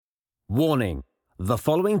Warning: the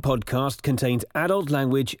following podcast contains adult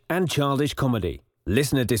language and childish comedy.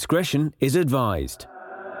 Listener discretion is advised.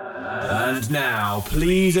 And now,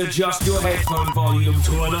 please adjust your headphone volume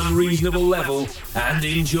to an unreasonable level and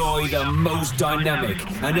enjoy the most dynamic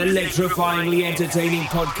and electrifyingly entertaining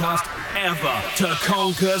podcast ever to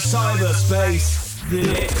conquer cyberspace.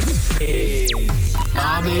 This is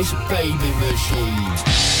Amish Baby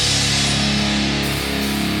Machine.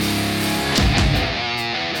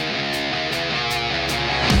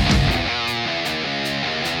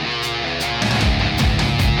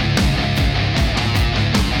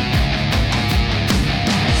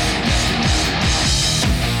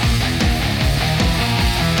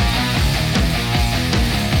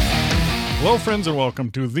 Hello, friends, and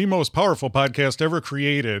welcome to the most powerful podcast ever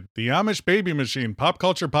created, the Amish Baby Machine pop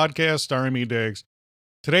culture podcast starring me, Dags.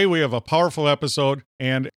 Today we have a powerful episode,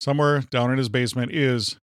 and somewhere down in his basement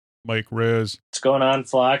is Mike Rez. What's going on,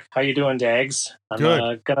 Flock? How you doing, Dags?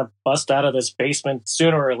 I'm gonna bust out of this basement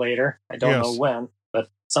sooner or later. I don't know when, but at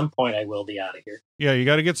some point I will be out of here. Yeah, you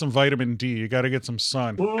got to get some vitamin D. You got to get some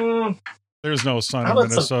sun. There's no sun in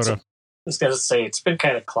Minnesota. I was gonna say it's been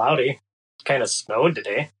kind of cloudy, kind of snowed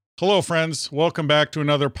today. Hello, friends. Welcome back to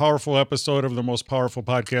another powerful episode of the most powerful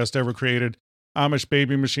podcast ever created, Amish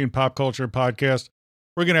Baby Machine Pop Culture Podcast.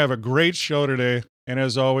 We're going to have a great show today, and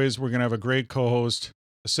as always, we're going to have a great co-host,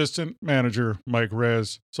 Assistant Manager Mike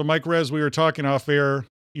Rez. So, Mike Rez, we were talking off air.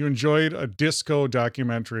 You enjoyed a disco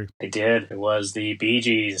documentary. I did. It was the Bee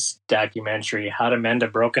Gees documentary, How to Mend a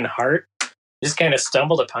Broken Heart. Just kind of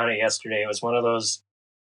stumbled upon it yesterday. It was one of those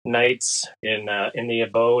nights in the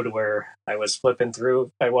abode where I was flipping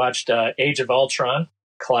through. I watched Age of Ultron,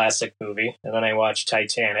 classic movie, and then I watched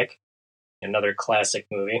Titanic, another classic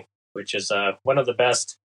movie, which is one of the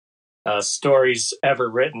best stories ever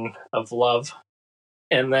written of love.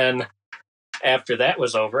 And then after that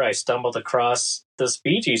was over, I stumbled across this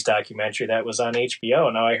Bee Gees documentary that was on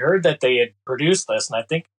HBO. Now, I heard that they had produced this, and I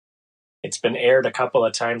think it's been aired a couple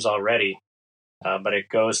of times already, but it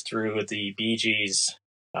goes through the Bee Gees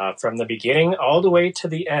from the beginning all the way to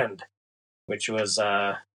the end, which was,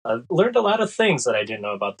 I learned a lot of things that I didn't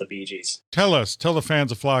know about the Bee Gees. Tell the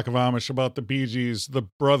fans of Flock of Amish about the Bee Gees, the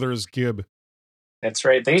Brothers Gibb. That's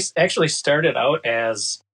right. They actually started out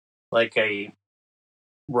as like a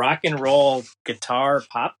rock and roll guitar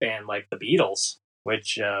pop band like the Beatles,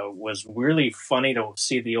 which was really funny to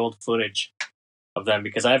see the old footage of them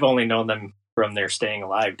because I've only known them from their Staying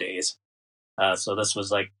Alive days. So this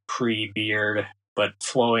was like pre-beard, but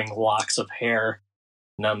flowing locks of hair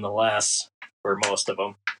nonetheless for most of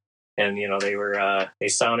them. And, you know, they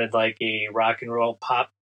sounded like a rock and roll pop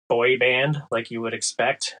boy band like you would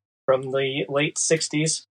expect from the late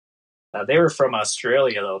 60s. They were from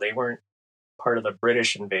Australia, though. They weren't part of the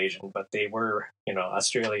British invasion, but they were, you know,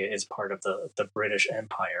 Australia is part of the British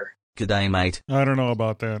Empire. G'day, mate. I don't know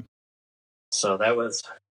about that. So that was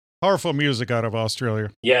powerful music out of Australia.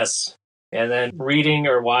 Yes. And then reading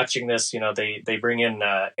or watching this, you know, they bring in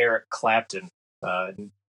Eric Clapton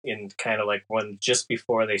in kind of like just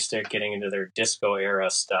before they start getting into their disco era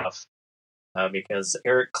stuff, because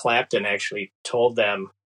Eric Clapton actually told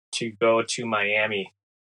them to go to Miami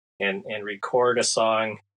and record a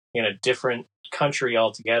song in a different country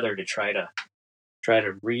altogether to try to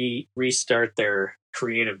restart their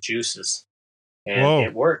creative juices. And Whoa.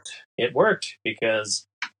 It worked. It worked because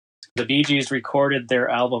the Bee Gees recorded their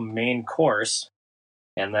album Main Course,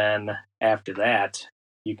 and then after that,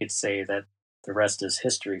 you could say that the rest is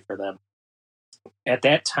history for them. At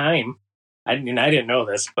that time, I didn't know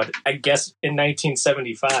this, but I guess in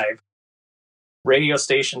 1975, radio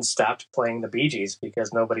stations stopped playing the Bee Gees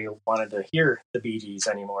because nobody wanted to hear the Bee Gees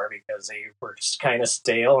anymore because they were just kind of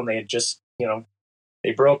stale, and they had just, you know,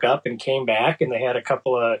 they broke up and came back, and they had a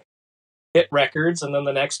couple of hit records, and then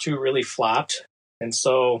the next two really flopped, and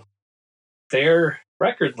so their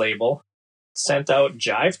record label sent out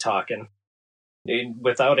Jive Talkin'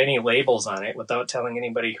 without any labels on it, without telling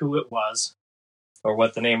anybody who it was or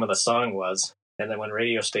what the name of the song was. And then when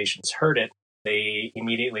radio stations heard it, they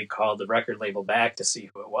immediately called the record label back to see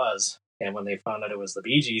who it was. And when they found out it was the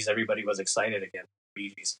Bee Gees, everybody was excited again.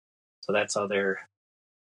 Bee Gees. So that's how their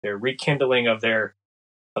rekindling of their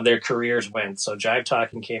careers went. So Jive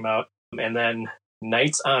Talkin' came out, and then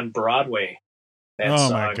Nights on Broadway.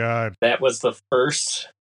 My God. That was the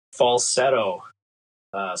first falsetto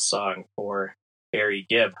song for Barry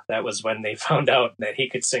Gibb. That was when they found out that he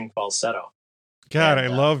could sing falsetto. God, I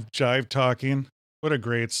love Jive Talking. What a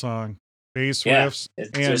great song. Bass riffs.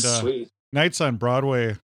 It's and just sweet. Nights on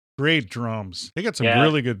Broadway, great drums. They got some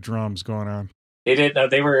really good drums going on. They did.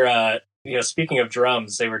 They were, speaking of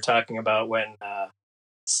drums, they were talking about when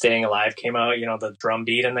Staying Alive came out, the drum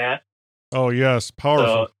beat in that. Oh, yes.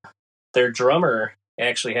 Powerful. So their drummer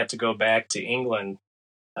actually had to go back to England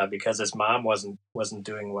because his mom wasn't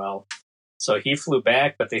doing well. So he flew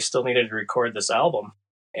back, but they still needed to record this album.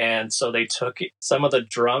 And so they took some of the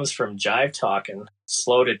drums from Jive Talkin',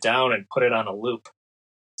 slowed it down, and put it on a loop.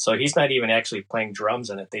 So he's not even actually playing drums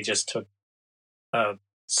in it. They just took a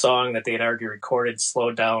song that they had already recorded,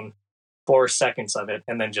 slowed down 4 seconds of it,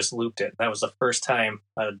 and then just looped it. That was the first time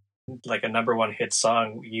a number one hit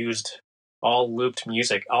song used all looped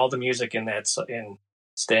music. All the music in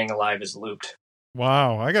Staying Alive is looped.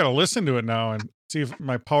 Wow. I got to listen to it now and see if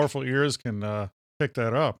my powerful ears can pick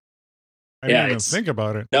that up. I didn't even think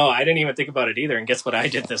about it. No, I didn't even think about it either. And guess what I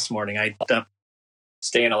did this morning? I looked up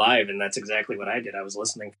Staying Alive, and that's exactly what I did. I was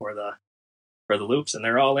listening for the loops, and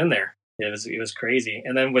they're all in there. It was crazy.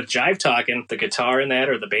 And then with Jive Talkin', the guitar in that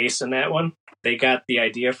or the bass in that one, they got the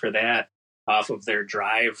idea for that off of their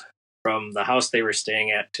drive from the house they were staying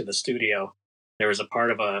at to the studio. There was a part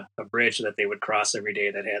of a bridge that they would cross every day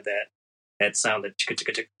that had that sound, that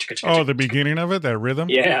the beginning of it, that rhythm?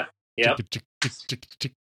 Yeah. Yep.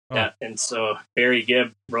 Oh. Yeah, and so Barry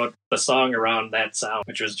Gibb wrote the song around that sound,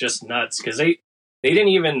 which was just nuts because they didn't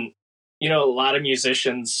even, a lot of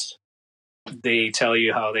musicians, they tell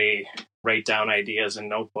you how they write down ideas in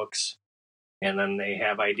notebooks, and then they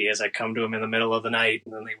have ideas that come to them in the middle of the night,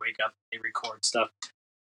 and then they wake up and they record stuff.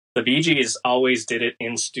 The Bee Gees always did it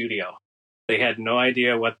in studio. They had no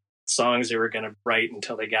idea what songs they were going to write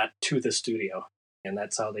until they got to the studio, and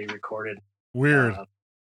that's how they recorded. Weird.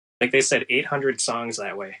 Like they said, 800 songs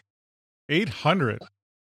that way. 800?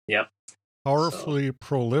 Yep. Powerfully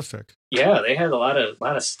prolific. Yeah, they had a lot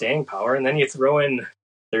of staying power, and then you throw in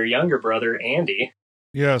their younger brother, Andy.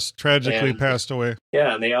 Yes, tragically passed away.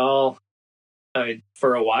 Yeah, and they all,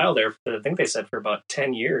 for a while there, I think they said for about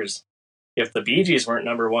 10 years, if the Bee Gees weren't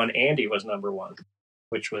number one, Andy was number one,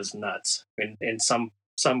 which was nuts. In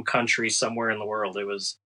some country somewhere in the world,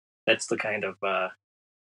 that's the kind of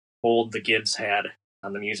hold the Gibbs had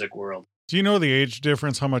on the music world. Do you know the age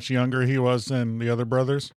difference, how much younger he was than the other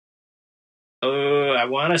brothers? I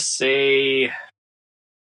want to say,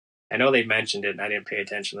 I know they mentioned it and I didn't pay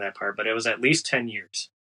attention to that part, but it was at least 10 years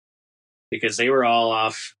because they were all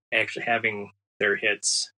off actually having their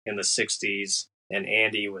hits in the 60s, and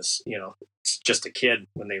Andy was, just a kid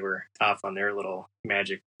when they were off on their little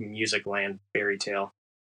magic music land fairy tale.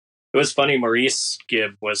 It was funny, Maurice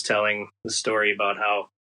Gibb was telling the story about how,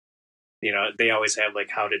 they always have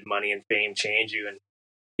how did money and fame change you? And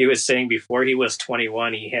he was saying before he was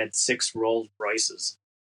 21, he had 6 Rolls Royces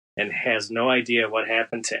and has no idea what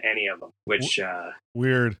happened to any of them, which...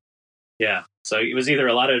 weird. Yeah. So it was either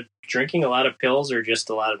a lot of drinking, a lot of pills, or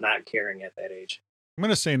just a lot of not caring at that age. I'm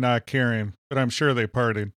going to say not caring, but I'm sure they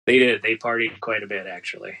partied. They did. They partied quite a bit,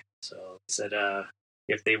 actually. So he said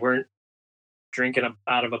if they weren't drinking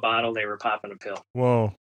out of a bottle, they were popping a pill.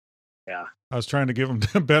 Whoa. Yeah. I was trying to give them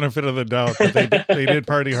the benefit of the doubt, but they did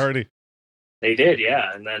party hardy. They did,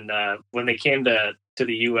 yeah. And then when they came to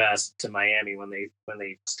the U.S., to Miami, when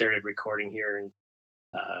they started recording here and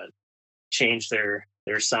changed their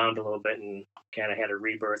sound a little bit and kind of had a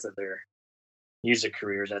rebirth of their music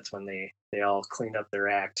careers, that's when they all cleaned up their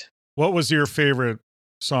act. What was your favorite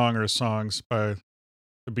song or songs by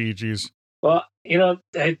the Bee Gees? Well,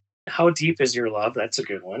 How Deep Is Your Love? That's a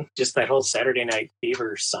good one. Just that whole Saturday Night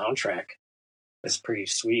Fever soundtrack is pretty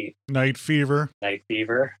sweet. Night Fever.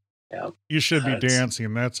 Yeah. You Should Be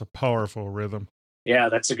Dancing. That's a powerful rhythm. Yeah,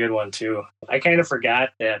 that's a good one too. I kind of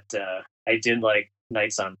forgot that I did like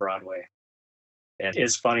Nights on Broadway. And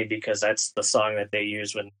it's funny because that's the song that they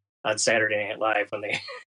use on Saturday Night Live when they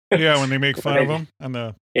when they make fun of them on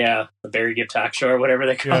the Barry Gibb talk show or whatever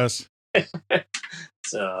they call it. Yes.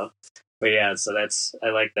 So I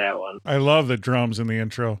like that one. I love the drums in the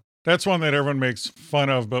intro. That's one that everyone makes fun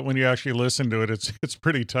of, but when you actually listen to it, it's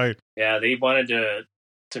pretty tight. Yeah, they wanted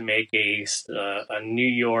to make a New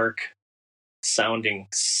York sounding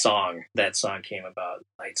song. That song came about,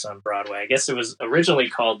 Lights on Broadway. I guess it was originally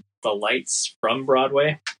called The Lights from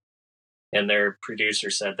Broadway, and their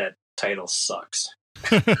producer said that title sucks.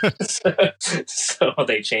 So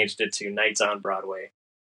they changed it to Nights on Broadway,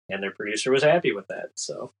 and their producer was happy with that.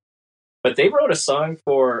 So, but they wrote a song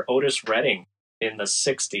for Otis Redding in the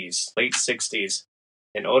 60s, late 60s,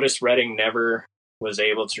 and Otis Redding never was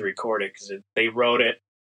able to record it because they wrote it,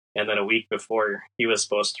 and then a week before he was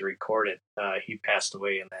supposed to record it, he passed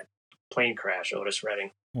away in that plane crash, Otis Redding.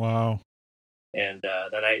 Wow. And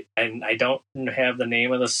then I don't have the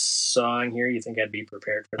name of the song here. You think I'd be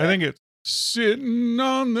prepared for that? I think it's Sitting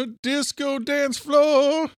on the Disco Dance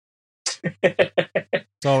Floor.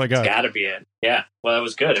 That's all I It's got. got to be it. Yeah. Well, it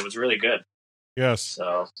was good. It was really good. Yes.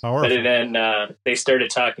 So, Powerful. but then they started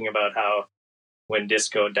talking about how when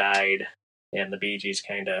disco died and the Bee Gees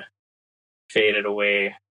kind of faded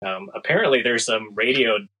away. Apparently, there's some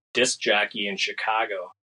radio disc jockey in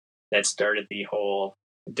Chicago that started the whole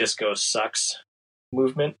disco sucks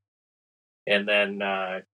movement, and then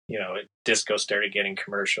disco started getting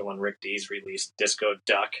commercial, and Rick Dees released Disco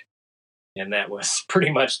Duck, and that was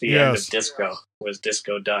pretty much the end of disco. Was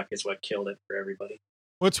Disco Duck is what killed it for everybody.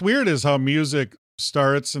 What's weird is how music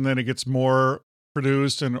starts and then it gets more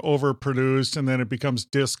produced and overproduced, and then it becomes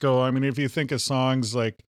disco. I mean, if you think of songs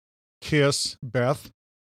like Kiss, Beth,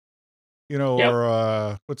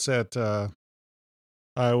 or what's that?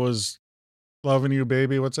 I was loving you,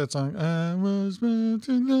 baby. What's that song? I was meant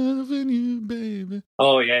to loving you, baby.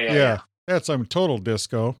 Oh yeah. That's total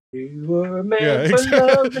disco. You were meant for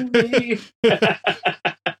loving me.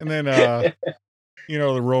 And then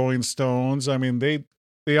the Rolling Stones. I mean,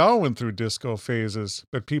 they all went through disco phases,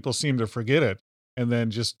 but people seem to forget it and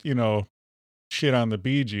then just shit on the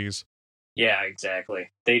Bee Gees. Yeah, exactly.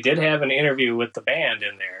 They did have an interview with the band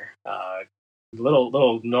in there.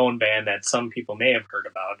 Little known band that some people may have heard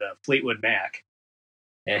about, Fleetwood Mac.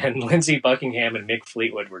 And Lindsey Buckingham and Mick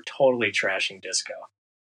Fleetwood were totally trashing disco.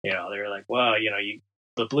 They were like, well,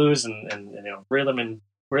 the blues and rhythm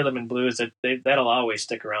and blues, that'll always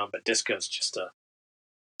stick around, but disco's just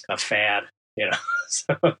a fad,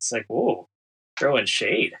 So it's like, whoa, throwing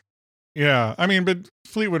shade. Yeah, I mean, but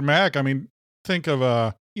Fleetwood Mac, I mean, think of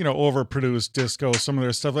overproduced disco, some of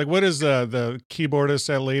their stuff. Like, what is the keyboardist,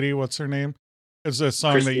 that lady, what's her name? It's a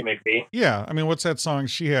song Christy McVie. Yeah, I mean, what's that song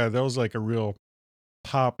she had? That was like a real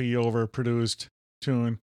poppy, overproduced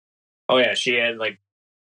tune. Oh yeah, she had like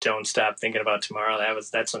 "Don't Stop Thinking About Tomorrow."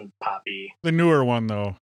 That's some poppy. The newer one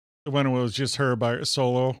though, the one that was just her by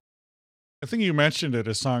solo. I think you mentioned it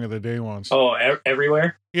as Song of the Day once. Oh,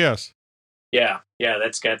 Everywhere. Yes. Yeah,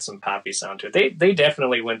 that's got some poppy sound to it. They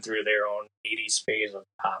definitely went through their own 80s phase of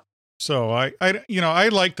pop. So I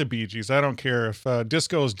like the Bee Gees. I don't care if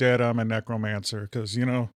disco's dead. I'm a necromancer because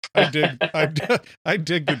I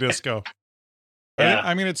dig the disco. Yeah.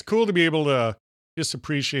 I mean, it's cool to be able to just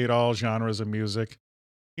appreciate all genres of music.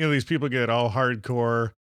 These people get all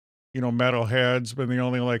hardcore, metal heads, but they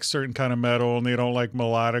only like certain kind of metal, and they don't like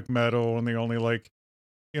melodic metal, and they only like,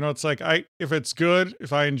 it's like if it's good,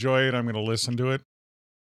 if I enjoy it, I'm going to listen to it.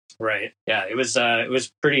 Right. Yeah. It was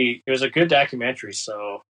a good documentary.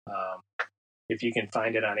 So if you can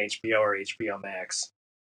find it on HBO or HBO Max,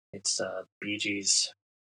 it's Bee Gees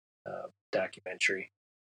documentary.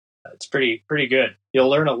 It's pretty good. You'll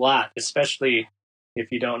learn a lot, especially if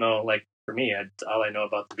you don't know. Like for me, all I know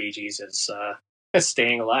about the Bee Gees is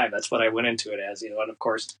 "Staying Alive." That's what I went into it as, and of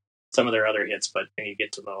course some of their other hits. But then you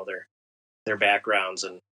get to know their backgrounds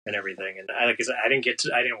and everything. And I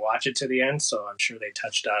didn't watch it to the end, so I'm sure they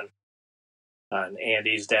touched on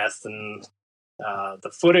Andy's death, and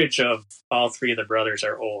the footage of all three of the brothers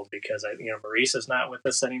are old because Maurice not with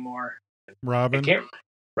us anymore.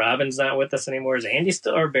 Robin's not with us anymore. Is Andy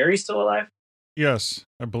Barry still alive? Yes,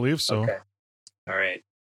 I believe so. Okay. All right.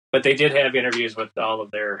 But they did have interviews with all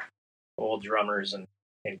of their old drummers and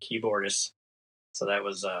keyboardists. So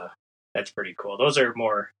that's pretty cool. Those are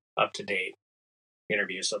more up to date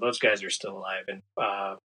interviews. So those guys are still alive. And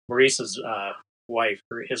Maurice's wife,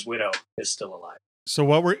 or his widow, is still alive. So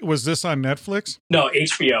was this on Netflix? No,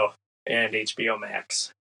 HBO and HBO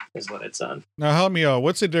Max is what it's on. Now help me out.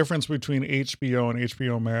 What's the difference between HBO and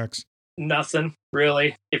HBO Max? Nothing,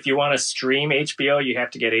 really. If you want to stream HBO, you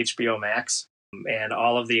have to get HBO Max. And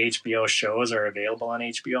all of the HBO shows are available on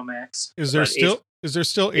HBO Max. Is there still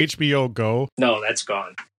HBO Go? No, that's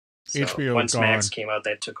gone. So HBO once gone. Max came out,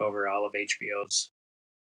 that took over all of HBO's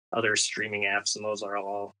other streaming apps, and those are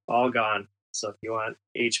all gone. So if you want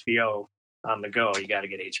HBO on the go, you got to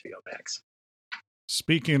get HBO Max.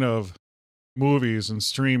 Speaking of movies and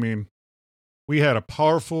streaming, we had a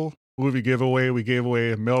powerful movie giveaway. We gave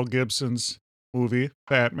away Mel Gibson's movie,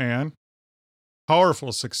 Batman.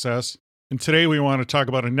 Powerful success. And today we want to talk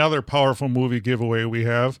about another powerful movie giveaway we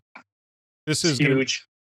have. This is huge.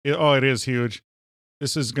 It is huge.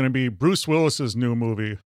 This is going to be Bruce Willis's new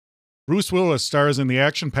movie. Bruce Willis stars in the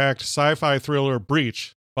action-packed sci-fi thriller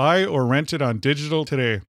Breach. Buy or rent it on digital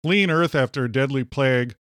today. Fleeing Earth after a deadly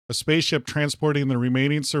plague, a spaceship transporting the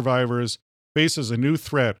remaining survivors faces a new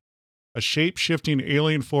threat, a shape-shifting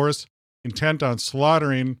alien force intent on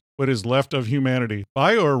slaughtering what is left of humanity.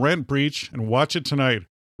 Buy or rent Breach and watch it tonight.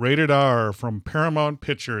 Rated R from Paramount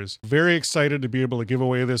Pictures. Very excited to be able to give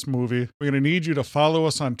away this movie. We're going to need you to follow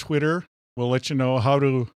us on Twitter. We'll let you know how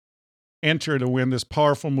to enter to win this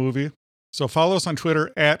powerful movie. So follow us on Twitter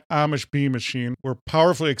at Amish Bee Machine. We're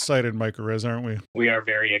powerfully excited, Mike Rez, aren't we? We are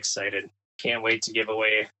very excited. Can't wait to give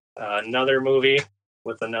away another movie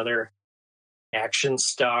with another action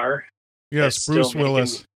star. Yes, that's Bruce still making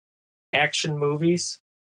Willis. Action movies.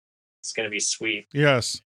 It's going to be sweet.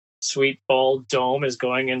 Yes. Sweet Bald Dome is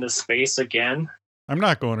going into space again. I'm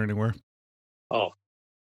not going anywhere. Oh.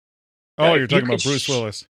 Oh, If you're talking you about could Bruce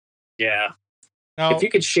Willis. Yeah. Now, If you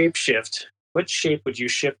could shapeshift, what shape would you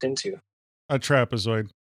shift into? a trapezoid.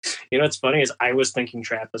 You know what's funny is I was thinking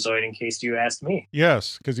trapezoid in case you asked me.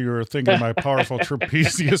 Yes, because you were thinking my powerful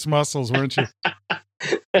trapezius muscles, weren't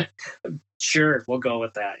you? Sure, we'll go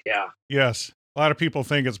with that. Yeah. Yes. A lot of people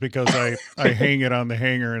think it's because I hang it on the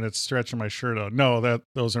hanger and it's stretching my shirt out. No,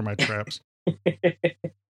 those are my traps.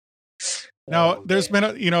 Now, Oh, there's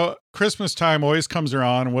man. been Christmas time always comes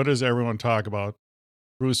around. What does everyone talk about?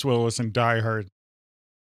 Bruce Willis and Die Hard.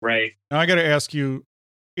 Right. Now, I got to ask you,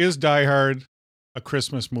 is Die Hard a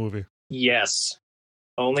Christmas movie? Yes.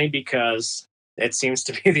 Only because it seems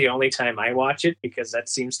to be the only time I watch it, because that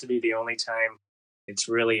seems to be the only time it's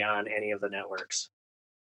really on any of the networks.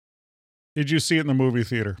 Did you see it in the movie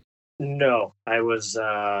theater? No, I was,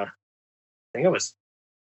 I think it was,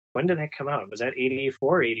 when did that come out? Was that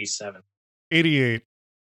 84 or 87? 88.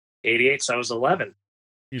 88, so I was 11.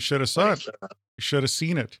 You should have saw it. You should have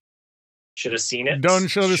seen it. Should have seen it. Done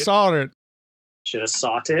should have saw it. Should have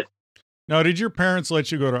sought it. Now, did your parents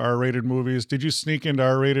let you go to R-rated movies? Did you sneak into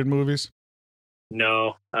R-rated movies?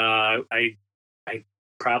 No, I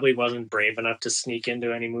probably wasn't brave enough to sneak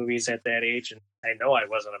into any movies at that age, and I know I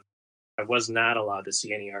was not allowed to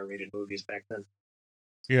see any R-rated movies back then.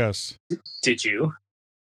 Yes. Did you?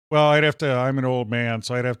 Well, I'm an old man,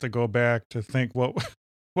 so I'd have to go back to think what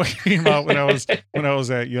came out when I was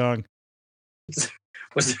that young.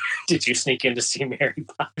 Did you sneak in to see Mary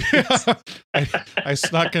Poppins? I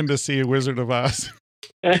snuck in to see Wizard of Oz.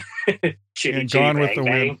 Chitty And Chitty Gone with Bang the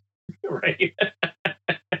Bang. Wind. Right.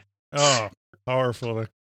 Oh, powerful. The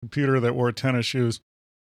computer that wore tennis shoes.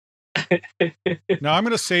 Now, I'm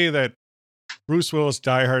going to say that Bruce Willis'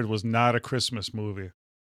 Die Hard was not a Christmas movie.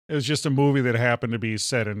 It was just a movie that happened to be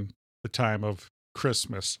set in the time of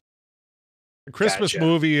Christmas. A Christmas Gotcha.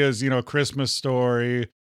 movie is, Christmas Story,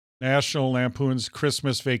 National Lampoon's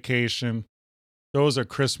Christmas Vacation. Those are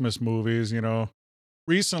Christmas movies,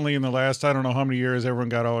 Recently, in the last, I don't know how many years, everyone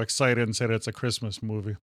got all excited and said it's a Christmas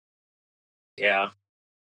movie. Yeah.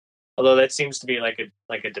 Although that seems to be like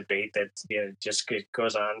a debate that just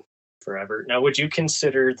goes on forever. Now, would you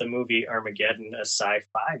consider the movie Armageddon a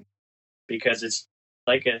sci-fi? Because it's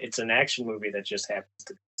an action movie that just happens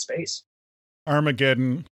to be in space.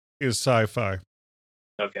 Armageddon is sci-fi.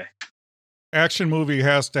 Okay. Action movie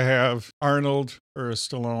has to have Arnold or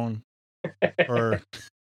Stallone or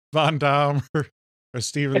Van Damme or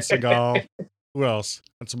Steven Seagal. Who else?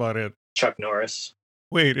 That's about it. Chuck Norris.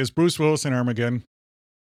 Wait, is Bruce Willis in Armageddon?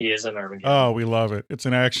 He is an Armageddon. Oh, we love it. It's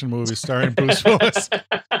an action movie starring Bruce Willis.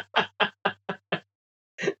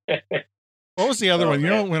 What was the other one? You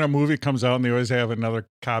know, when a movie comes out and they always have another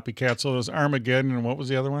copycat. So there's Armageddon, and what was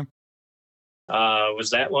the other one?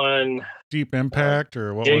 Was that one Deep Impact,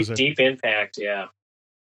 or what was it? Deep Impact? Yeah.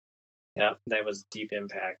 Yeah, that was Deep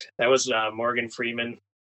Impact. That was Morgan Freeman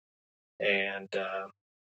and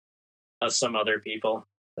some other people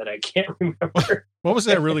that I can't remember. What was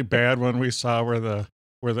that really bad one we saw where the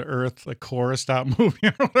Earth, the core stopped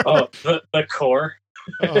moving? Oh, the core.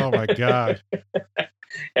 Oh my God.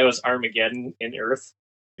 It was Armageddon in Earth.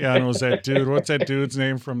 Yeah, and it was that dude. What's that dude's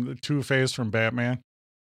name from the Two-Face from Batman?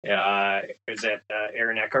 Yeah, is that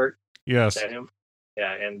Aaron Eckhart? Yes. Is that him?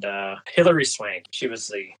 Yeah, and Hilary Swank. She was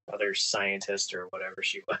the other scientist or whatever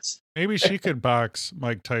she was. Maybe she could box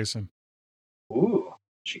Mike Tyson. Ooh,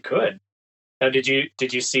 she could. Now, did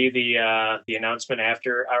you see the announcement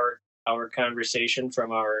after our conversation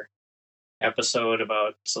from our episode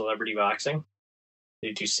about celebrity boxing?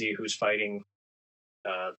 Did you see who's fighting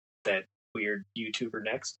that weird YouTuber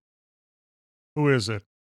next? Who is it?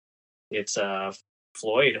 It's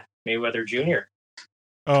Floyd Mayweather Jr.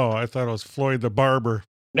 Oh, I thought it was Floyd the Barber.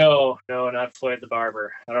 No, not Floyd the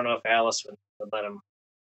Barber. I don't know if Alice would let him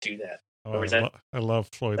do that. Oh, Or was that I love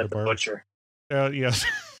Floyd the the Barber. Butcher? Yes.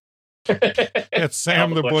 It's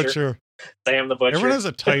Sam the Butcher. Sam the Butcher. Everyone has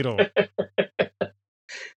a title.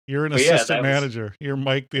 You're an Well, yeah, assistant that was- manager. You're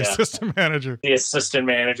Mike, the Yeah. assistant manager. The assistant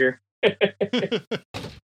manager.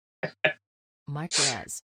 Mike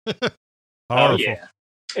Rez. Powerful. Oh yeah.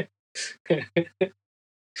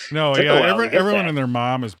 No, Took a yeah, while to get everyone that. and their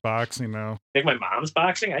mom is boxing now. Think my mom's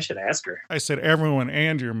boxing? I should ask her. I said everyone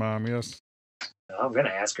and your mom, yes. I'm gonna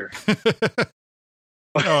ask her.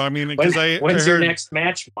 No, I mean, because When's I your heard, next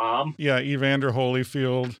match, Mom? yeah, Evander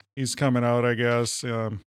Holyfield, he's coming out, I guess. I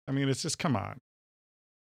mean, it's just, come on.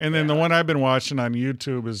 And then the one I've been watching on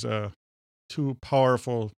YouTube is two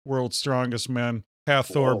powerful world's strongest men,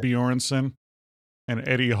 Hathor Whoa. Bjornsson and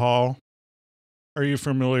Eddie Hall. Are you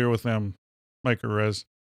familiar with them, Mike or Rez?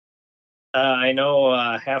 I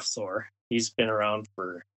know Half Thor. He's been around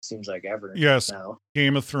for seems like ever. Yes. Now.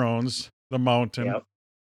 Game of Thrones, The Mountain. Yep.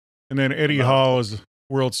 And then Eddie Hall is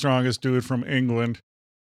world's strongest dude from England.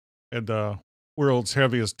 Had the world's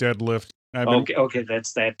heaviest deadlift. Okay,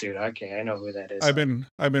 that's that dude. Okay, I know who that is. I've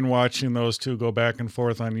been watching those two go back and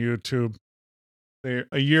forth on YouTube.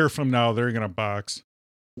 A year from now, they're gonna box.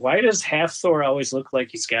 Why does Half Thor always look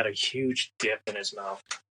like he's got a huge dip in his mouth?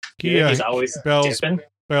 He's always dipping.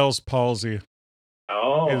 Bell's palsy.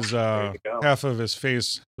 Oh, his there you go. half of his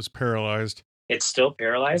face was paralyzed. It's still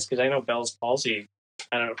paralyzed because I know Bell's palsy.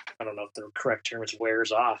 I don't know if the correct term is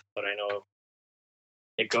wears off, but I know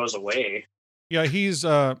it goes away. Yeah, he's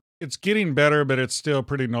it's getting better, but it's still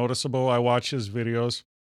pretty noticeable. I watch his videos.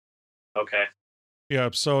 Okay. Yeah,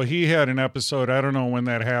 so he had an episode. I don't know when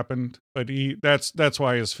that happened, but that's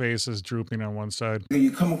why his face is drooping on one side.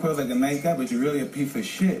 You come across like a nice guy, but you're really a piece of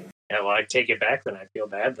shit. Yeah, well, I take it back. Then I feel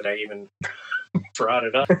bad that I even brought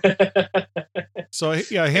it up. So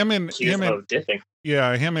yeah, him and dipping.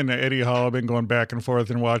 Yeah, him and Eddie Hall have been going back and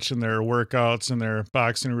forth and watching their workouts and their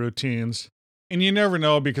boxing routines. And you never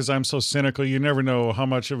know, because I'm so cynical, you never know how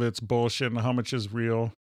much of it's bullshit and how much is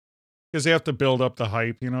real. Because they have to build up the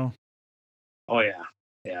hype, you know? Oh yeah.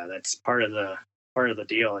 Yeah, that's part of the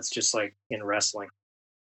deal. It's just like in wrestling.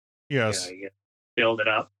 Yes. You build it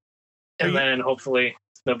up. And then hopefully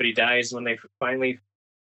nobody dies when they finally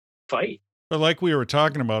fight. But like we were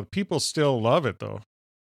talking about, people still love it though.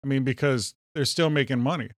 I mean, because they're still making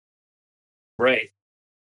money. Right.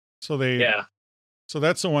 So So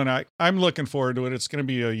that's the one I'm looking forward to it. It's going to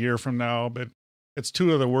be a year from now, but it's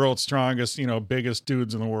two of the world's strongest, biggest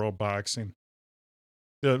dudes in the world boxing.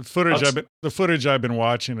 The footage I've been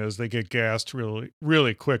watching is they get gassed really,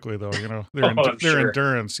 really quickly though, their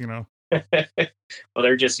endurance, Well,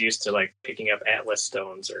 they're just used to like picking up Atlas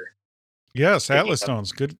stones or. Yes, Atlas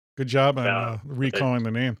stones. Good job on recalling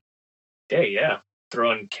the name. Yeah.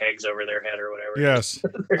 Throwing kegs over their head or whatever. Yes.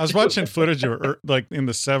 I was watching footage of like in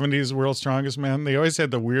the 70s World's Strongest Man. They always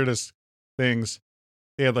had the weirdest things.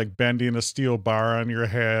 They had like bending a steel bar on your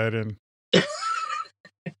head and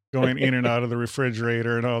going in and out of the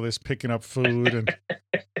refrigerator and all this, picking up food. And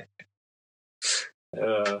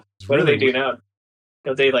what do they do now?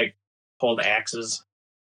 Don't they like hold axes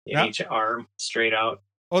in each arm straight out?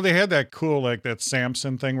 Oh, they had that cool, like that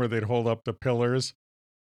Samson thing where they'd hold up the pillars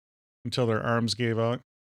until their arms gave out.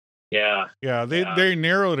 Yeah. Yeah, they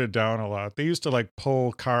narrowed it down a lot. They used to like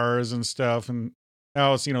pull cars and stuff, and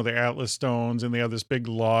now it's, the Atlas stones, and they have this big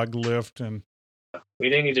log lift. And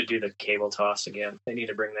they need to do the cable toss again. They need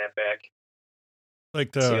to bring that back.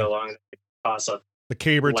 Like see how long they toss up. The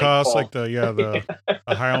caber toss, pole. Like the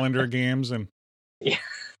Highlander games. And yeah.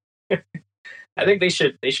 I think they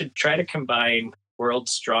should try to combine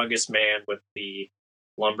World's Strongest Man with the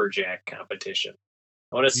lumberjack competition.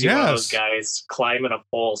 I want to see one of those guys climbing a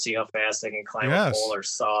pole, see how fast they can climb a pole or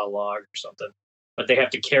saw a log or something. But they have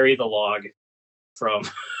to carry the log from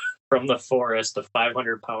the forest, the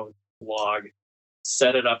 500-pound log,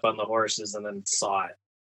 set it up on the horses, and then saw it.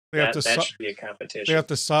 That should be a competition. They have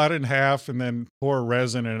to saw it in half and then pour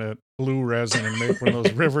resin in it, blue resin, and make one of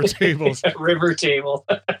those river tables. River table.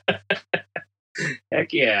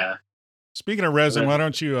 Heck yeah. Speaking of resin, why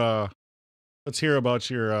don't you... let's hear about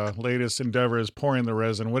your latest endeavors pouring the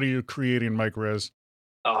resin. What are you creating, Mike Rez?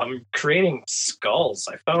 I'm creating skulls.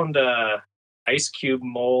 I found ice cube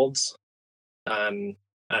molds on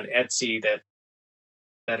Etsy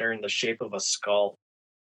that are in the shape of a skull.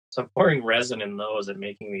 So I'm pouring resin in those and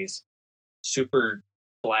making these super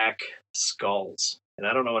black skulls. And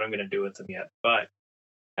I don't know what I'm going to do with them yet, but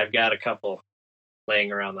I've got a couple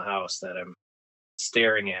laying around the house that I'm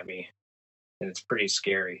staring at me, and it's pretty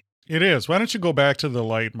scary. It is. Why don't you go back to the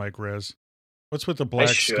light, Mike Rez? What's with the black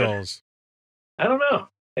skulls? I don't know.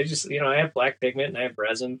 I just, I have black pigment and I have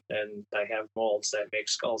resin and I have molds that make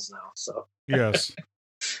skulls now. So yes.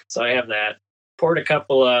 So I have that. Poured a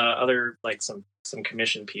couple other like some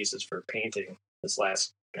commission pieces for painting this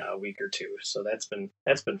last week or two. So that's been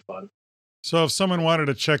fun. So if someone wanted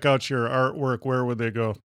to check out your artwork, where would they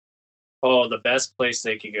go? Oh, the best place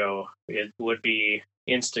they could go, it would be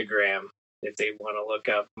Instagram. If they want to look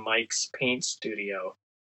up Mike's Paint Studio,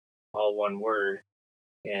 all one word,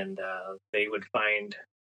 and they would find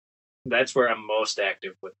that's where I'm most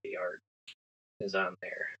active with the art, is on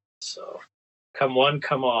there. So Come one,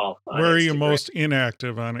 come all. On Where are you Instagram. most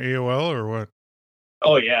inactive, on AOL or what?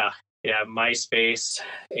 Oh yeah, yeah. MySpace,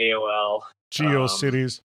 AOL,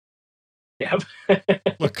 GeoCities. Yep.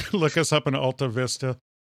 Look us up in Alta Vista.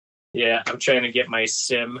 Yeah, I'm trying to get my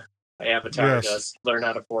avatar Yes. to learn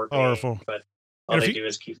how to 4K, Powerful. but all And if they you- do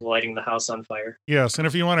is keep lighting the house on fire. Yes, and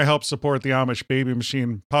if you want to help support the Amish Baby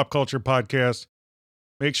Machine Pop Culture Podcast,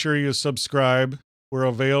 make sure you subscribe. We're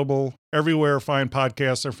available everywhere fine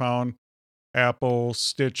podcasts are found. Apple,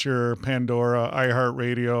 Stitcher, Pandora,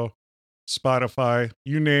 iHeartRadio, Spotify,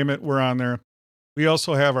 you name it, we're on there. We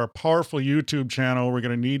also have our powerful YouTube channel. We're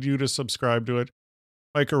going to need you to subscribe to it.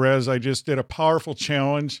 Mike Arez, I just did a powerful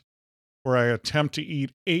challenge where I attempt to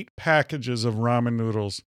eat 8 packages of ramen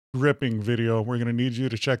noodles. Gripping video. We're going to need you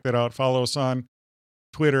to check that out. Follow us on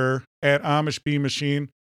Twitter at Amish Bee Machine,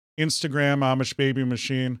 Instagram Amish Baby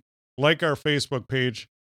Machine, like our Facebook page.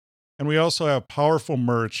 And we also have powerful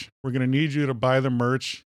merch. We're going to need you to buy the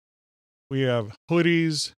merch. We have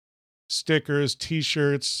hoodies, stickers,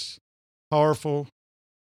 t-shirts, powerful,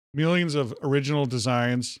 millions of original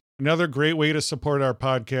designs. Another great way to support our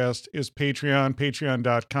podcast is Patreon,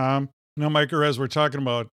 patreon.com. Now, Mike Arez, we're talking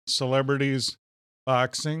about celebrities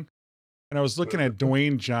boxing, and I was looking at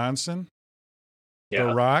Dwayne Johnson, Yeah,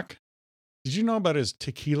 The Rock. Did you know about his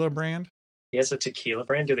tequila brand? he has a tequila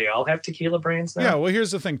brand. Do they all have tequila brands now? Yeah, well,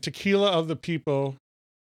 here's the thing. Tequila of the People,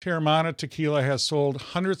 Terramana Tequila, has sold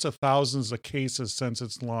hundreds of thousands of cases since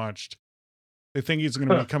it's launched. They think he's going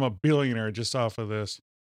to become a billionaire just off of this.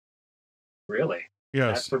 Really? Not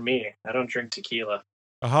Yes. for me. I don't drink tequila.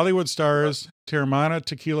 The Hollywood Stars Terramana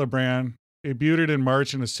Tequila brand debuted in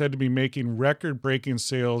March and is said to be making record-breaking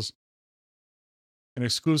sales. An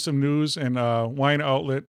exclusive news and wine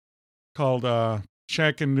outlet called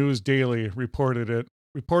Shanken News Daily reported it.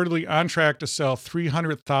 Reportedly on track to sell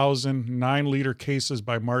 300,000 9-liter cases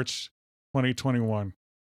by March 2021.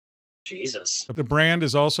 Jesus. The brand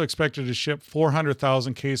is also expected to ship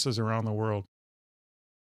 400,000 cases around the world.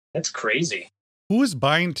 That's crazy. Who is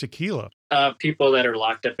buying tequila? People that are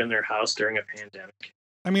locked up in their house during a pandemic.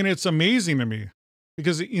 I mean, it's amazing to me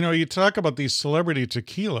because, you know, you talk about these celebrity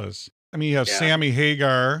tequilas. I mean, you have Yeah. Sammy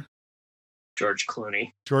Hagar, George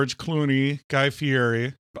Clooney. George Clooney, Guy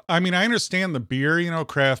Fieri. I mean, I understand the beer, you know,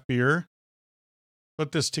 craft beer,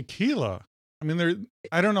 but this tequila, I mean,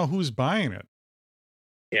 I don't know who's buying it.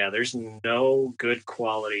 Yeah, there's no good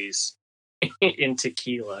qualities in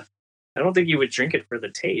tequila. I don't think you would drink it for the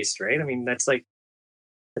taste, right? I mean, that's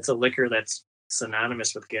a liquor that's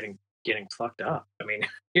synonymous with getting fucked up. I mean,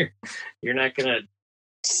 you're not gonna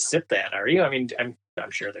sip that, are you? I mean, I'm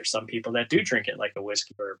sure there's some people that do drink it like a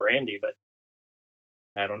whiskey or a brandy, but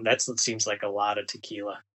that seems like a lot of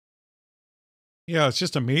tequila. Yeah, it's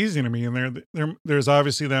just amazing to me. And there's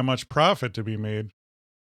obviously that much profit to be made.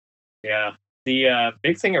 Yeah. The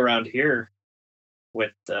big thing around here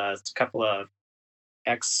with a couple of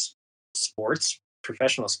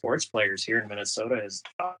professional sports players here in Minnesota is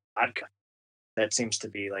vodka. That seems to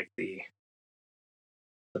be like the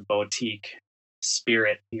boutique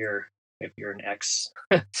spirit here if you're an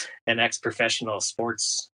ex professional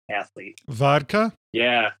sports athlete. Vodka?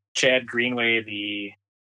 Yeah, Chad Greenway, the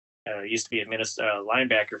used to be a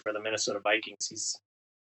linebacker for the Minnesota Vikings. He's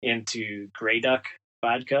into Grey Duck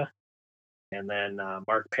vodka. And then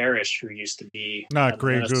Mark Parrish, who used to be Not on the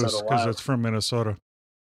Grey Minnesota Goose, because Wild. it's from Minnesota.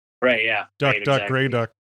 Right, yeah. Duck, right, duck, exactly. Grey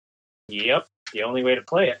Duck. Yep, the only way to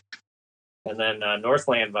play it. And then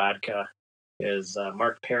Northland Vodka is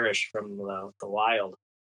Mark Parrish from the Wild.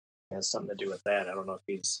 It has something to do with that. I don't know if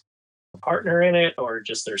he's a partner in it or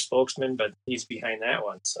just their spokesman, but he's behind that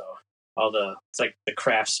one. So it's like the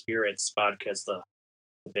craft spirits vodka is the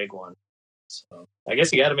big one. So I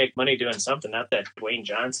guess you got to make money doing something. Not that Dwayne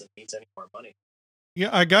Johnson needs any more money. Yeah,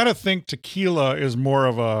 I got to think tequila is more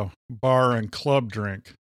of a bar and club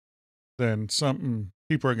drink than something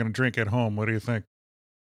people are going to drink at home. What do you think?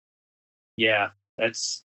 Yeah,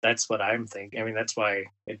 that's what I'm thinking. I mean, that's why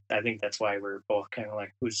I think that's why we're both kind of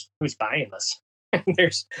like, who's buying this?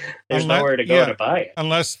 there's nowhere to go to buy it.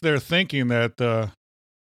 Unless they're thinking that the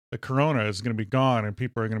corona is going to be gone and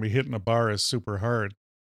people are going to be hitting the bars super hard.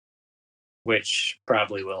 Which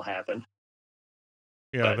probably will happen.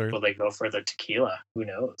 Yeah, But will they go for the tequila? Who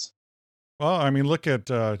knows? well, I mean, look at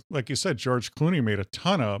like you said, George Clooney made a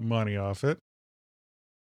ton of money off it.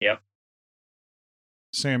 Yep.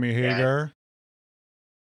 Sammy Yeah. Hagar.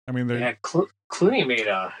 I mean, Yeah, Clooney made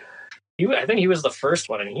I think he was the first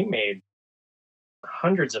one, and he made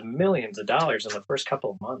hundreds of millions of dollars in the first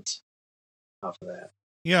couple of months off of that.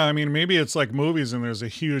 yeah, I mean, maybe it's like movies and there's a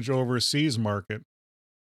huge overseas market.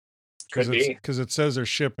 Could be. Because it says they're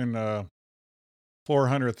shipping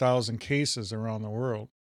 400,000 cases around the world.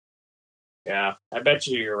 Yeah, I bet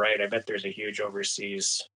you're right. I bet there's a huge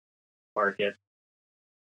overseas market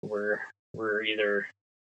where we're either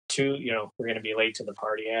we're going to be late to the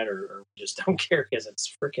party at, or we just don't care because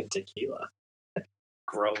it's freaking tequila.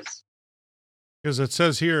 Gross. Because it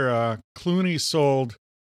says here, Clooney sold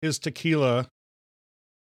his tequila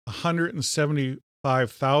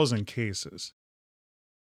 175,000 cases.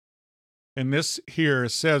 And this here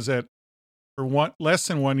says that for less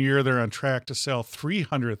than 1 year, they're on track to sell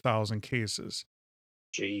 300,000 cases.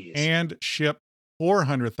 Jeez. And ship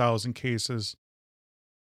 400,000 cases.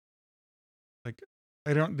 Like,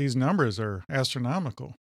 these numbers are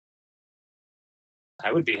astronomical.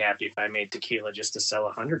 I would be happy if I made tequila just to sell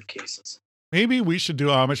 100 cases. Maybe we should do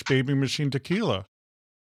Amish Baby Machine tequila.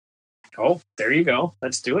 Oh, there you go.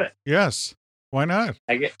 Let's do it. Yes. Why not?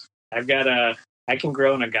 I can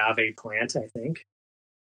grow an agave plant, I think.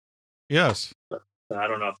 Yes. So I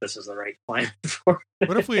don't know if this is the right plant for it.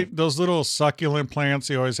 What if those little succulent plants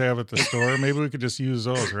you always have at the store, maybe we could just use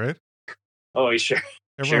those, right? Oh, sure.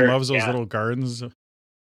 Everyone loves those little gardens.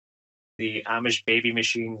 The Amish Baby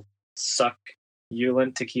Machine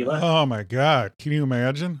succulent tequila. Oh my God. Can you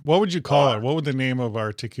imagine? What would you call it? What would the name of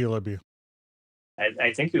our tequila be?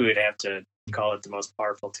 I think we would have to call it the most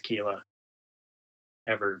powerful tequila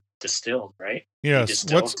ever distilled, right?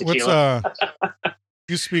 Yes. What's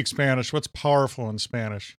you speak Spanish. What's powerful in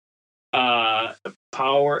Spanish? El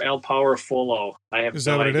Powerfulo. Is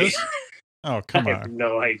that what it is? Oh, come on. I have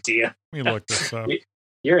no idea. Let me look this up.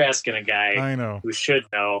 You're asking a guy I know who should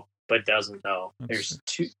know but doesn't know. There's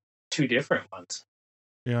two different ones.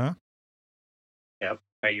 Yeah. Yep.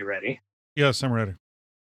 Are you ready? Yes, I'm ready.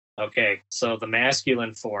 Okay, so the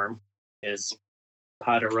masculine form is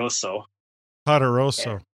Poderoso.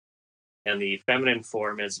 Poderoso. And the feminine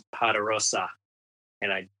form is Poderosa.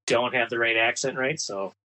 And I don't have the right accent right,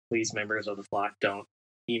 so please, members of the flock, don't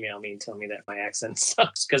email me and tell me that my accent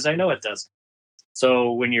sucks, because I know it does.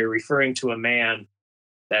 So when you're referring to a man,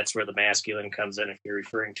 that's where the masculine comes in. If you're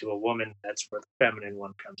referring to a woman, that's where the feminine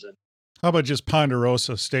one comes in. How about just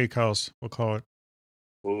Ponderosa Steakhouse? We'll call it.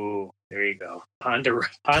 Ooh, there you go.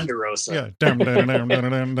 Ponderosa. Yeah.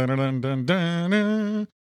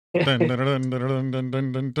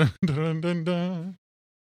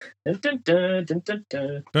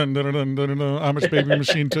 Amish Baby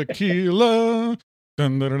Machine tequila.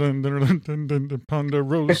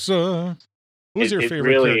 Ponderosa. Who's your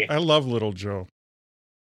favorite character? I love Little Joe.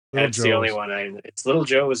 That's the only one. It's Little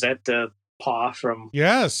Joe. Was that Paw from?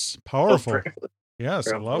 Yes, powerful.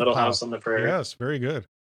 Yes, I love Little Paw. House on the Prairie. Yes, very good.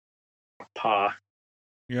 Paw.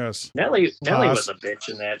 Yes. Nellie was a bitch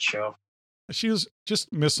in that show. She was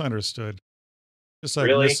just misunderstood. Just like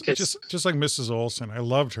really? just like Mrs. Olsen. I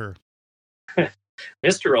loved her.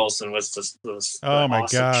 Mr. Olsen was the oh my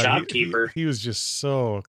awesome God. shopkeeper. He was just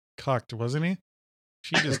so cucked, wasn't he?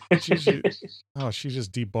 She just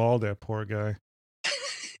deballed that poor guy.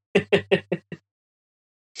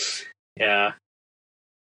 Yeah.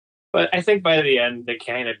 But I think by the end they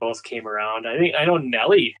kind of both came around. I know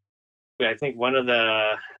Nellie. I think one of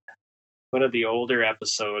the older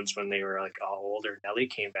episodes when they were like all older, Nellie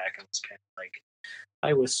came back and was kind of like,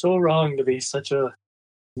 I was so wrong to be such a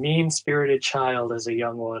mean-spirited child as a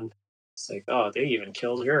young one. It's like, oh, they even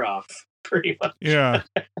killed her off pretty much. Yeah.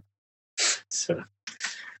 So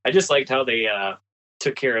I just liked how they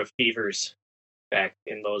took care of fevers back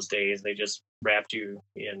in those days. They just wrapped you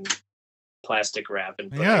in plastic wrap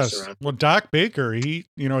and put ice around. Well, Doc Baker, he'd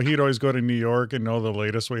always go to New York and know the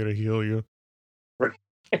latest way to heal you. Right.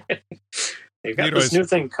 They've got this new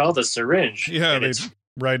thing called a syringe. Yeah, they'd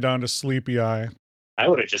ride down to Sleepy Eye. I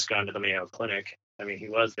would have just gone to the Mayo Clinic. I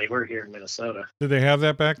mean, they were here in Minnesota. Did they have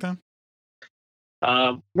that back then?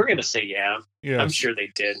 We're going to say yeah. Yes. I'm sure they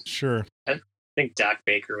did. Sure. I think Doc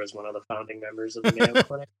Baker was one of the founding members of the Mayo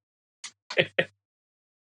Clinic.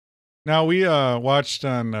 Now, we watched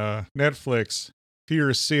on Netflix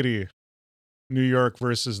Fear City, New York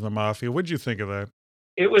versus the Mafia. What'd you think of that?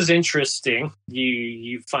 It was interesting.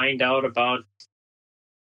 You find out about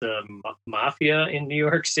the mafia in New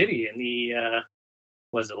York City in the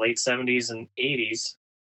late 70s and 80s,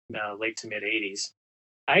 late to mid 80s.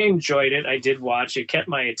 I enjoyed it. I did watch it. Kept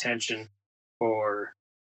my attention for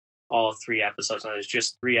all 3 episodes. Now, there's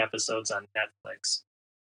just 3 episodes on Netflix,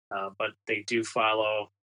 but they do follow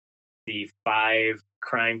the 5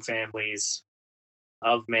 crime families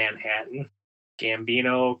of Manhattan: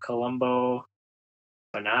 Gambino, Colombo,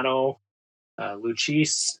 Bonanno,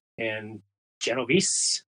 Luchese, and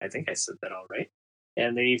Genovese. I think I said that all right.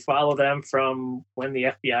 And they follow them from when the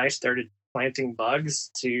FBI started planting bugs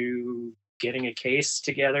to getting a case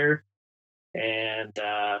together and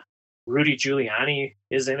Rudy Giuliani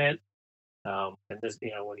is in it. And this,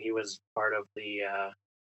 when he was part of the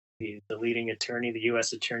leading attorney, the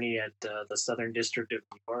U.S. attorney at the Southern District of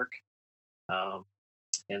New York.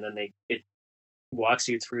 And then it walks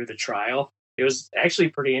you through the trial. It was actually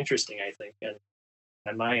pretty interesting, I think. And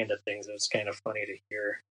on my end of things, it was kind of funny to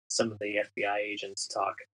hear some of the FBI agents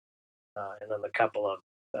talk. And then the couple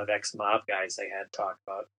of ex-mob guys they had talk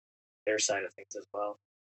about their side of things as well.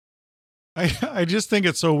 I just think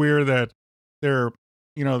it's so weird that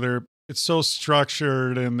it's so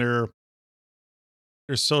structured and they're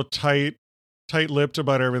so tight-lipped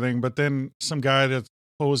about everything, but then some guy that's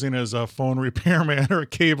posing as a phone repairman or a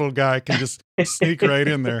cable guy can just sneak right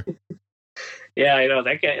in there. Yeah, I know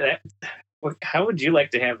that guy. How would you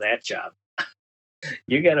like to have that job?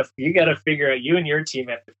 You gotta figure out. You and your team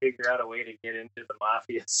have to figure out a way to get into the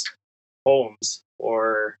mafia's homes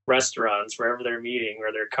or restaurants, wherever they're meeting,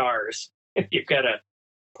 or their cars. You've got to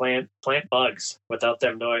plant bugs without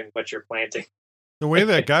them knowing what you're planting. The way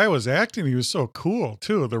that guy was acting, he was so cool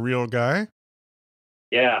too. The real guy.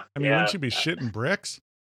 Yeah, I mean, wouldn't you be shitting bricks?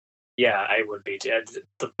 Yeah, I would be.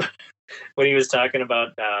 When he was talking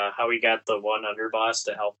about how he got the one underboss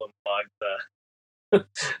to help him plug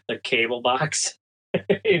the cable box.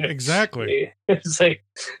 Exactly. It's like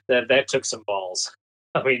that took some balls.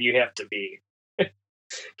 I mean, you have to be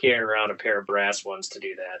carrying around a pair of brass ones to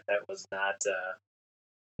do that. That was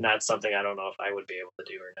not something I don't know if I would be able to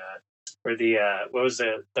do or not. Or what was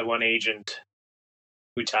the one agent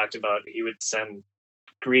who talked about he would send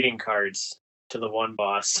greeting cards to the one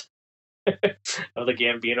boss of the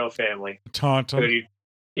Gambino family. Taunt him.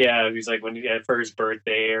 He's like for his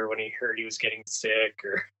birthday or when he heard he was getting sick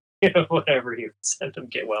or whatever, he would send him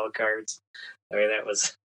get well cards. I mean, that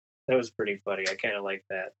was pretty funny. I kind of like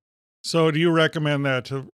that. So, do you recommend that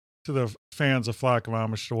to the fans of Flock of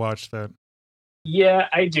Amish to watch that? Yeah,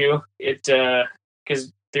 I do. It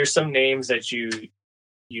because there's some names that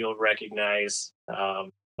you'll recognize.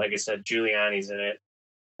 Like I said, Giuliani's in it.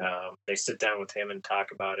 They sit down with him and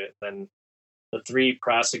talk about it. Then the three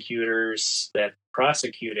prosecutors that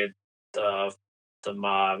prosecuted the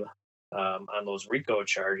mob on those RICO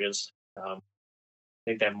charges. I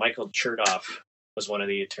think that Michael Chertoff was one of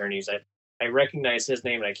the attorneys. I recognize his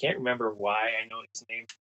name, and I can't remember why I know his name.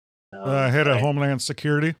 Head of Homeland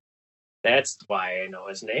Security. That's why I know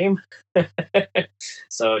his name.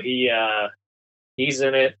 So he's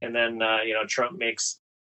in it, and then Trump makes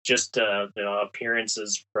just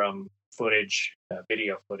appearances from footage,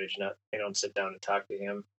 video footage. They don't sit down and talk to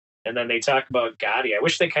him. And then they talk about Gotti. I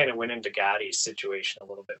wish they kind of went into Gotti's situation a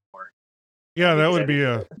little bit more. Yeah, that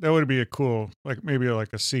would be a cool, maybe a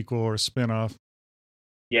sequel or a spinoff.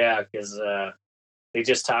 Yeah, because they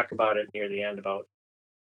just talk about it near the end about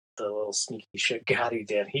the little sneaky shit Gotti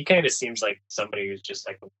did. He kind of seems like somebody who's just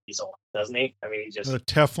like a weasel, doesn't he? I mean, he just the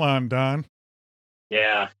Teflon Don.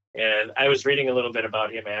 Yeah, and I was reading a little bit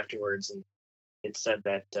about him afterwards, and it said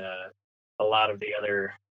that a lot of the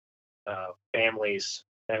other families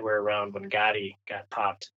that were around when Gotti got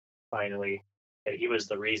popped finally, that he was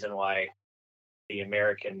the reason why the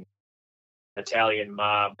American Italian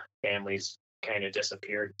mob families kind of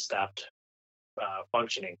disappeared and stopped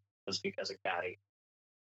functioning, was because of Gotti.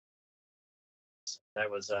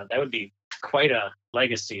 So that would be quite a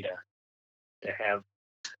legacy to have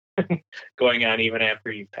going on even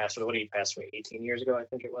after you passed away. What did he pass away? 18 years ago, I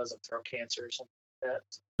think it was, of throat cancer or something like that.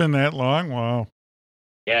 Been that long? Wow.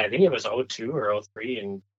 Yeah, I think it was 02 or 03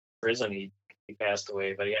 in prison he passed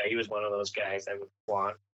away. But yeah, he was one of those guys that would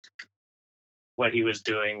flaunt what he was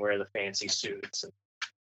doing, wear the fancy suits, and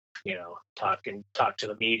talk to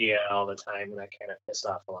the media all the time, and that kind of pissed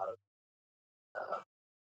off a lot of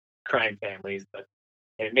crime families. But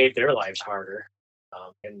it made their lives harder.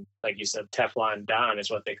 And like you said, Teflon Don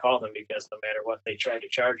is what they call them, because no matter what they tried to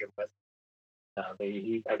charge him with,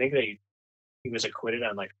 I think he was acquitted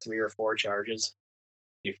on 3 or 4 charges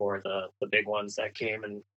before the big ones that came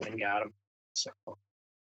and got him. So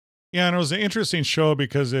yeah, and it was an interesting show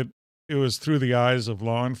because it was through the eyes of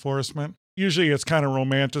law enforcement. Usually it's kind of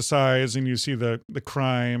romanticized and you see the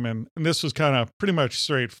crime, and this was kind of pretty much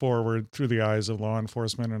straightforward through the eyes of law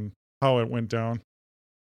enforcement and how it went down.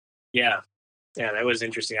 Yeah, that was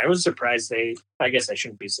interesting. I was surprised I guess I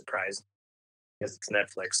shouldn't be surprised because it's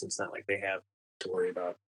Netflix and it's not like they have to worry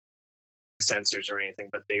about censors or anything,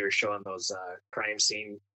 but they were showing those crime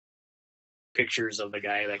scene pictures of the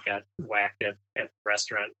guy that got whacked at the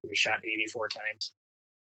restaurant. He was shot 84 times.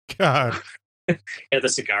 God. He had the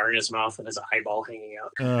cigar in his mouth and his eyeball hanging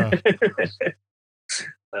out.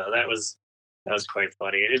 So that was quite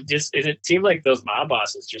funny. It seemed like those mob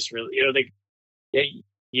bosses just really,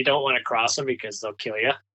 you don't want to cross them because they'll kill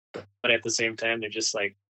you. But at the same time, they're just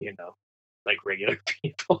like, like regular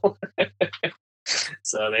people.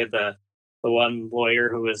 So they had the one lawyer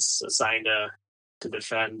who was assigned to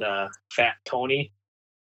defend Fat Tony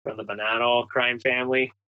from the Bonanno crime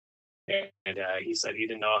family. And he said he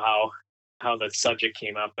didn't know how the subject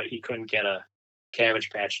came up, but he couldn't get a Cabbage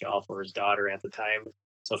Patch doll for his daughter at the time.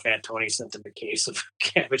 So Fat Tony sent him a case of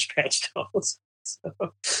Cabbage Patch dolls. So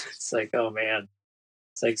it's like, oh man.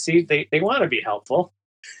 It's like, see, they want to be helpful.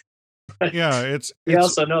 Yeah, it's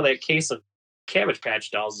also know that case of Cabbage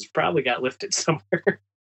Patch dolls has probably got lifted somewhere.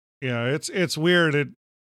 Yeah, it's weird.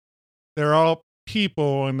 They're all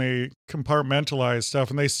people and they compartmentalize stuff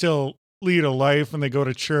and they still lead a life and they go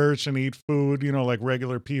to church and eat food, like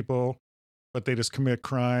regular people, but they just commit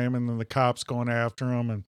crime and then the cops going after them.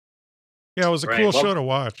 And yeah, it was a cool show to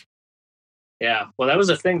watch. Yeah. Well, that was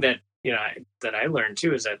a thing that, that I learned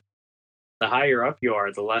too, is that the higher up you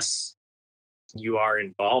are, the less you are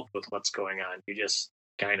involved with what's going on. You just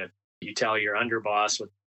you tell your underboss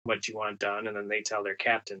what you want done, and then they tell their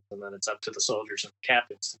captains, and then it's up to the soldiers and the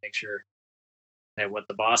captains to make sure that what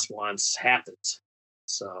the boss wants happens.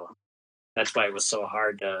 So that's why it was so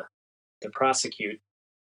hard to prosecute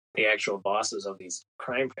the actual bosses of these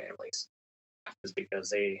crime families, is because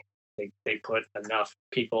they put enough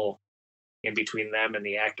people in between them and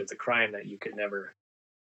the act of the crime that you could never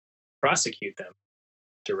prosecute them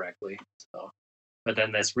directly. So, but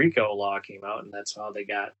then this RICO law came out, and that's how they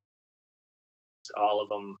got all of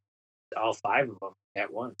them, all 5 of them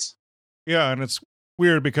at once. Yeah, and it's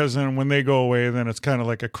weird because then when they go away, then it's kind of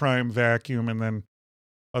like a crime vacuum, and then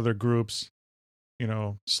other groups,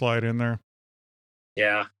 slide in there.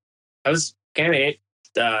 Yeah, I was kind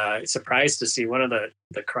of surprised to see one of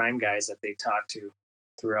the crime guys that they talked to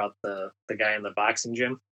throughout the guy in the boxing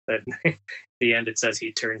gym. That at the end it says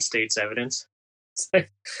he turned state's evidence. It's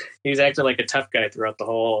like, he's acting like a tough guy throughout the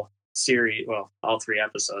whole series, well, all 3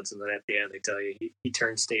 episodes, and then at the end they tell you he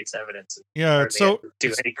turned state's evidence. Yeah, it's so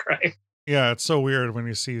do any crime. Yeah, it's so weird when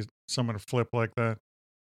you see someone flip like that.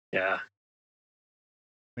 Yeah.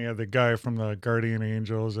 Yeah, the guy from the Guardian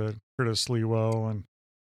Angels, Curtis Lewell, and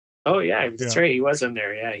oh yeah, that's right. He was in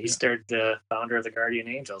there. Yeah, he started the founder of the Guardian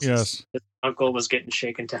Angels. Yes, his uncle was getting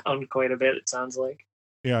shaken down quite a bit. It sounds like.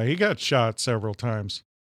 Yeah, he got shot several times.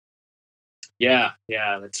 Yeah,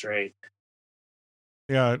 that's right.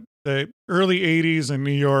 Yeah, the early '80s in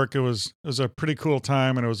New York, it was a pretty cool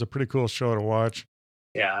time, and it was a pretty cool show to watch.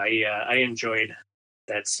 Yeah, I enjoyed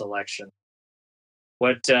that selection.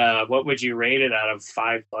 What would you rate it out of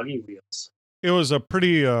 5 buggy wheels? It was a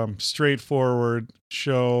pretty straightforward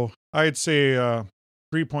show. I'd say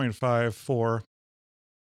 3.5, 4.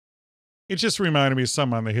 It just reminded me of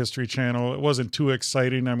some on the History Channel. It wasn't too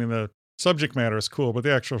exciting. I mean, the subject matter is cool, but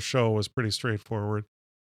the actual show was pretty straightforward.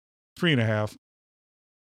 3.5.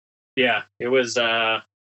 Yeah, it was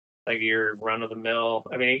like your run-of-the-mill.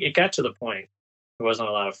 I mean, it got to the point. There wasn't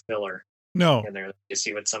a lot of filler. No. In there, you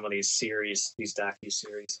see with some of these series, these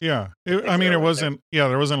docu-series. Yeah. It wasn't,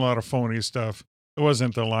 there wasn't a lot of phony stuff. It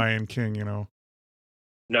wasn't the Lion King,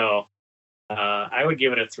 No. I would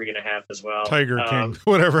give it a 3.5 as well. Tiger King,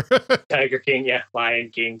 whatever. Tiger King, yeah.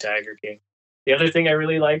 Lion King, Tiger King. The other thing I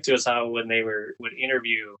really liked was how when they would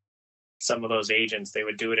interview some of those agents, they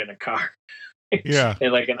would do it in a car. Yeah.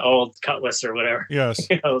 In like an old Cutlass or whatever. Yes.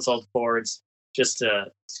 Those old Fords. Just to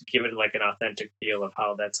give it like an authentic feel of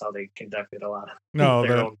how that's how they conducted a lot of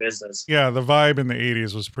their own business. Yeah, the vibe in the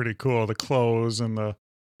 80s was pretty cool. The clothes and the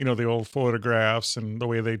old photographs and the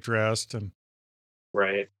way they dressed and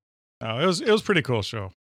right. It was a pretty cool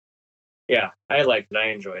show. Yeah, I liked it.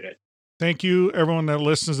 I enjoyed it. Thank you, everyone that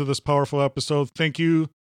listens to this powerful episode. Thank you,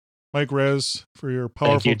 Mike Rez, for your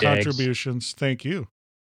powerful contributions. Thank you.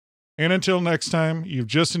 And until next time, you've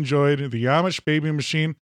just enjoyed the Amish Baby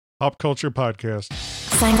Machine Pop Culture Podcast.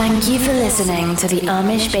 Thank you for listening to the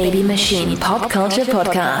Amish Baby Machine Pop Culture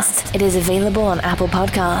Podcast. It is available on Apple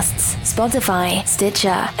Podcasts, Spotify,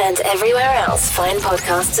 Stitcher, and everywhere else fine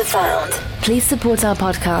podcasts are found. Please support our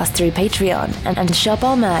podcast through Patreon and shop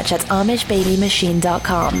our merch at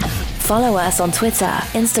AmishBabyMachine.com. Follow us on Twitter,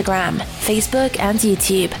 Instagram, Facebook, and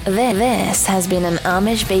YouTube. This has been an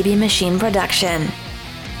Amish Baby Machine production.